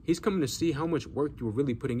 He's coming to see how much work you were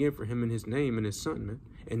really putting in for him and his name and his son, man,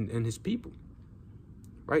 and his people.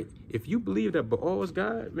 Right? If you believe that Baal is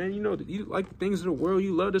God, man, you know that you like the things of the world,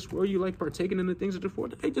 you love this world, you like partaking in the things of the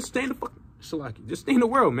world, hey, just stay in the fucking Shalaki. Just stay in the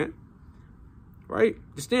world, man. Right?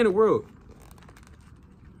 Just stay in the world.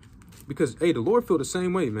 Because, hey, the Lord feel the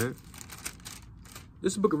same way, man.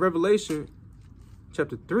 This is the book of Revelation,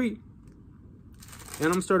 chapter 3. And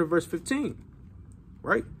I'm going to start at verse 15.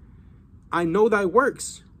 Right? I know thy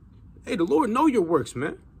works. Hey, the Lord know your works,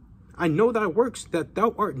 man. I know thy works, that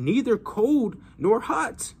thou art neither cold nor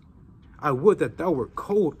hot. I would that thou wert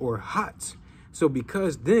cold or hot. So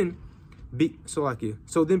because then,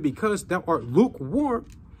 because thou art lukewarm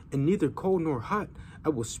and neither cold nor hot, I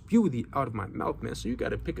will spew thee out of my mouth, man. So you got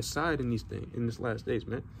to pick a side in these things, in this last days,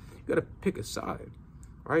 man. You got to pick a side,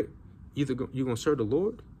 right? Either you're going to serve the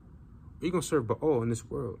Lord, or you're going to serve Baal in this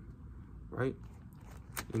world, right?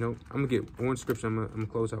 You know, I'm going to get one scripture. I'm going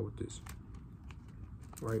to close out with this,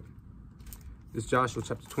 right? This is Joshua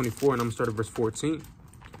chapter 24, and I'm going to start at verse 14.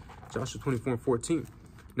 Joshua 24 and 14.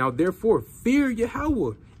 Now, therefore, fear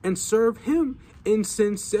Yahweh and serve him in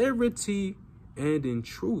sincerity and in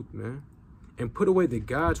truth, man. And put away the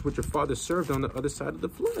gods which your father served on the other side of the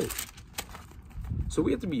flood. So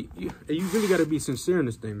we have to be, you really got to be sincere in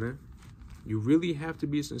this thing, man. You really have to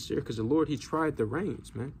be sincere, because the Lord, he tried the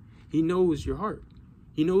reins, man. He knows your heart.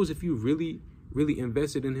 He knows if you really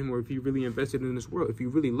invested in him, or if you really invested in this world, if you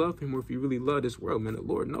really love him, or if you really love this world, man. The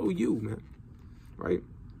Lord know you, man, right?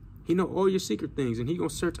 He know all your secret things, and he gonna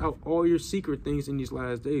search out all your secret things in these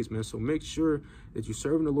last days, man. So make sure that you're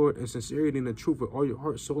serving the Lord in sincerity and the truth with all your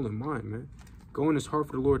heart, soul, and mind, man. Go in as hard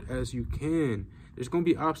for the Lord as you can. There's gonna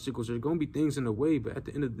be obstacles, there's gonna be things in the way, but at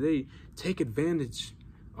the end of the day, take advantage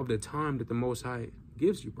of the time that the Most High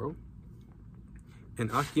gives you, bro.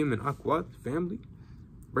 And Akim and Akwat, family,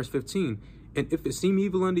 verse 15. And if it seem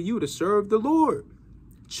evil unto you to serve the Lord,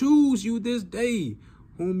 choose you this day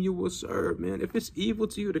whom you will serve, man. If it's evil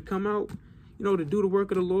to you to come out, you know, to do the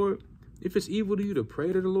work of the Lord, If it's evil to you to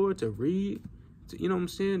pray to the Lord, to read, you know what I'm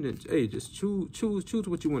saying? Then, hey, just choose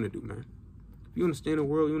what you want to do, man. If you want to stay in the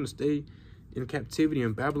world, you want to stay in captivity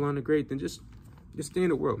in Babylon the Great, then just stay in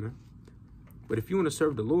the world, man. But if you want to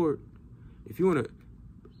serve the Lord, if you want to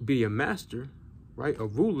be a master, right, a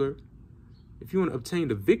ruler, if you want to obtain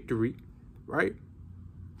the victory, right,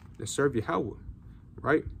 then serve Yahweh,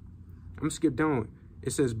 right? I'm going to skip down.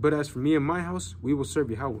 It says, but as for me and my house, we will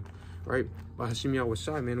serve Yahweh, right? By Hashem Yahweh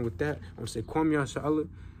Shai, man. And with that, I'm going to say, Kwam Yahsha'Allah,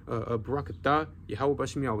 Barakatah, Yahweh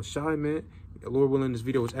Bashem Yahweh Shai, man. Lord willing, this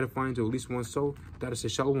video was edifying to at least one soul. That is a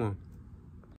shalom.